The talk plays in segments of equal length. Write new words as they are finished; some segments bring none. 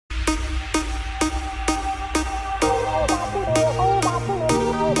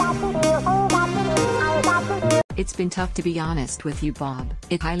It's been tough to be honest with you, Bob.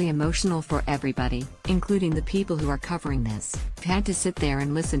 It's highly emotional for everybody, including the people who are covering this. I've had to sit there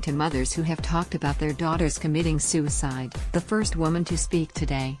and listen to mothers who have talked about their daughters committing suicide. The first woman to speak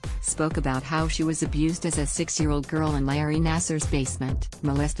today spoke about how she was abused as a 6-year-old girl in Larry Nassar's basement,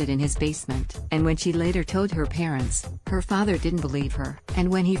 molested in his basement. And when she later told her parents, her father didn't believe her. And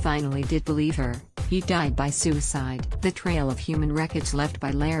when he finally did believe her, he died by suicide. The trail of human wreckage left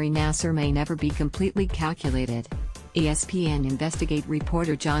by Larry Nassar may never be completely calculated. ESPN investigate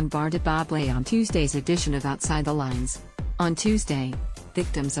reporter John Bardabablé on Tuesday's edition of Outside the Lines. On Tuesday,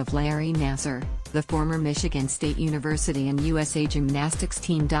 victims of Larry Nassar, the former Michigan State University and USA Gymnastics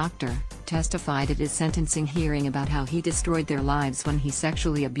team doctor, testified at his sentencing hearing about how he destroyed their lives when he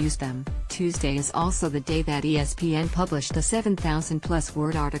sexually abused them. Tuesday is also the day that ESPN published the 7,000-plus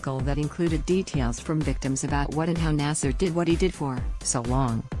word article that included details from victims about what and how Nassar did what he did for so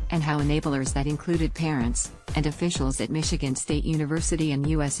long, and how enablers that included parents and officials at Michigan State University and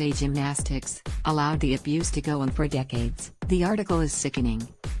USA Gymnastics allowed the abuse to go on for decades. The article is sickening.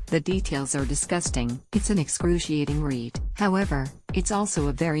 The details are disgusting. It's an excruciating read. However, it's also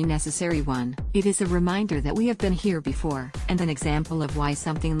a very necessary one. It is a reminder that we have been here before, and an example of why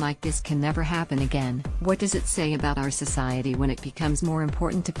something like this can never happen again. What does it say about our society when it becomes more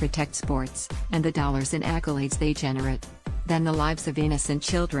important to protect sports, and the dollars and accolades they generate, than the lives of innocent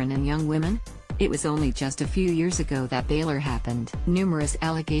children and young women? It was only just a few years ago that Baylor happened. Numerous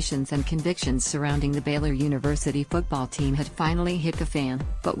allegations and convictions surrounding the Baylor University football team had finally hit the fan,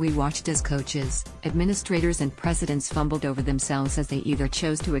 but we watched as coaches, administrators and presidents fumbled over themselves as they either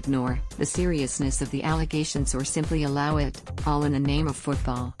chose to ignore the seriousness of the allegations or simply allow it, all in the name of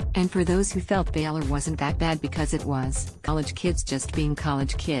football. And for those who felt Baylor wasn't that bad because it was college kids just being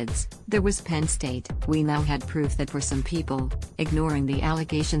college kids, there was Penn State. We now had proof that for some people, ignoring the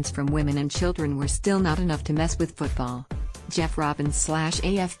allegations from women and children were still not enough to mess with football. Jeff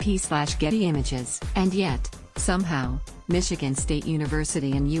Robbins/AFP/Getty Images. And yet, somehow, Michigan State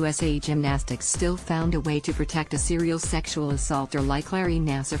University and USA Gymnastics still found a way to protect a serial sexual assaulter like Larry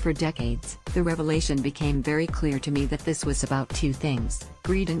Nassar for decades. The revelation became very clear to me that this was about two things: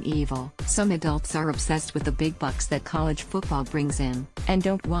 greed and evil. Some adults are obsessed with the big bucks that college football brings in, and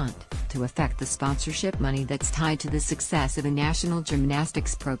don't want to affect the sponsorship money that's tied to the success of a national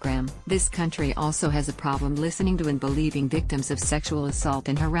gymnastics program. This country also has a problem listening to and believing victims of sexual assault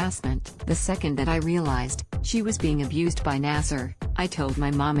and harassment. The second that I realized she was being abused by Nassar, I told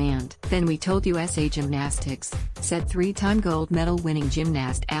my mom, and then we told USA Gymnastics, said 3-time gold medal winning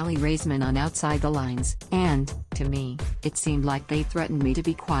gymnast Aly Raisman on Outside the Lines. And, to me, it seemed like they threatened me to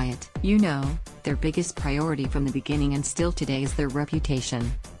be quiet. You know, their biggest priority from the beginning and still today is their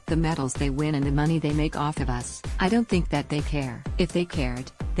reputation, the medals they win and the money they make off of us. I don't think that they care. If they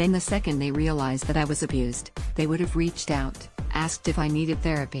cared, then the second they realized that I was abused, they would have reached out, asked if I needed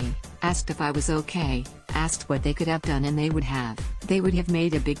therapy, asked if I was okay, asked what they could have done, and they would have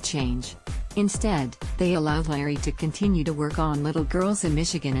made a big change. Instead, they allowed Larry to continue to work on little girls in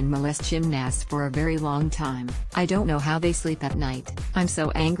Michigan and molest gymnasts for a very long time. I don't know how they sleep at night. I'm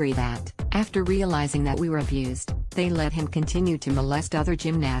so angry that, after realizing that we were abused, they let him continue to molest other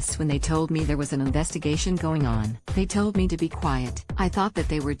gymnasts when they told me there was an investigation going on. They told me to be quiet. I thought that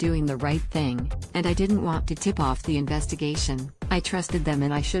they were doing the right thing, and I didn't want to tip off the investigation. I trusted them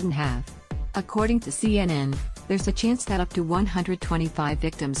and I shouldn't have. According to CNN, there's a chance that up to 125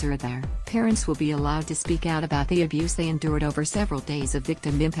 victims are there. Parents will be allowed to speak out about the abuse they endured over several days of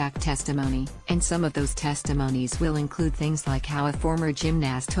victim impact testimony, and some of those testimonies will include things like how a former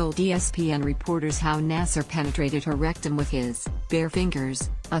gymnast told ESPN reporters how Nassar penetrated her rectum with his bare fingers,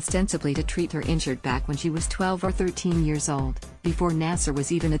 ostensibly to treat her injured back when she was 12 or 13 years old, before Nassar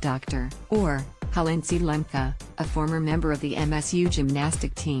was even a doctor. Or, how Lindsay Lemke, a former member of the MSU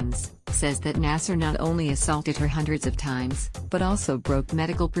gymnastic teams, says that Nassar not only assaulted her hundreds of times, but also broke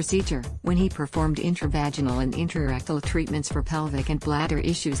medical procedure when he performed intravaginal and intrarectal treatments for pelvic and bladder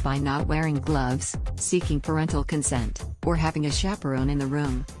issues by not wearing gloves, seeking parental consent, or having a chaperone in the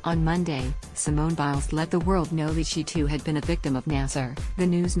room. On Monday, Simone Biles let the world know that she too had been a victim of Nassar. The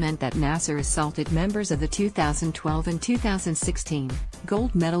news meant that Nassar assaulted members of the 2012 and 2016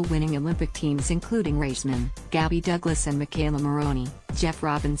 gold medal winning Olympic teams including Raisman, Gabby Douglas and Michaela Maroney. Jeff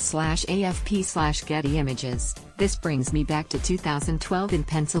Robbins/AFP/Getty Images. This brings me back to 2012 in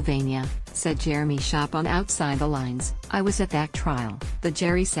Pennsylvania, said Jeremy Shop on Outside the Lines. I was at that trial, the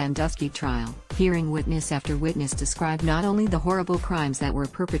Jerry Sandusky trial, hearing witness after witness describe not only the horrible crimes that were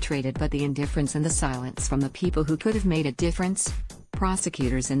perpetrated but the indifference and the silence from the people who could have made a difference.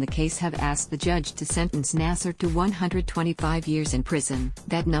 prosecutors in the case have asked the judge to sentence Nassar to 125 years in prison.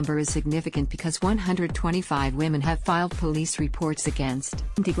 That number is significant because 125 women have filed police reports against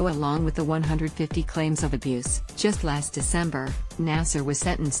him to go along with the 150 claims of abuse. Just last December, Nassar was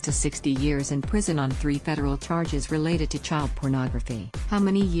sentenced to 60 years in prison on 3 federal charges related to child pornography. How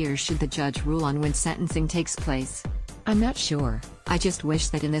many years should the judge rule on when sentencing takes place? I'm not sure. I just wish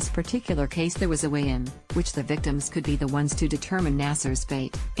that in this particular case there was a way in which the victims could be the ones to determine Nassar's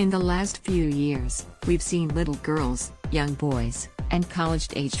fate. In the last few years, we've seen little girls, young boys, and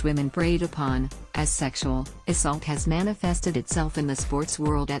college-aged women preyed upon as sexual assault has manifested itself in the sports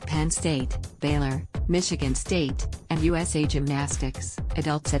world at Penn State, Baylor, Michigan State, and USA Gymnastics.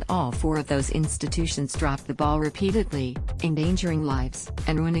 Adults at all 4 of those institutions dropped the ball repeatedly, endangering lives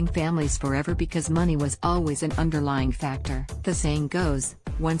and ruining families forever because money was always an underlying factor. The saying goes,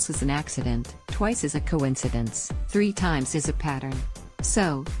 once is an accident, twice is a coincidence, 3 times is a pattern.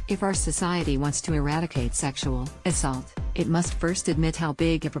 So, if our society wants to eradicate sexual assault, it must first admit how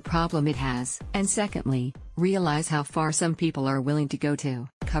big of a problem it has, and secondly, realize how far some people are willing to go to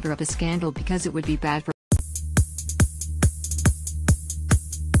cover up a scandal because it would be bad for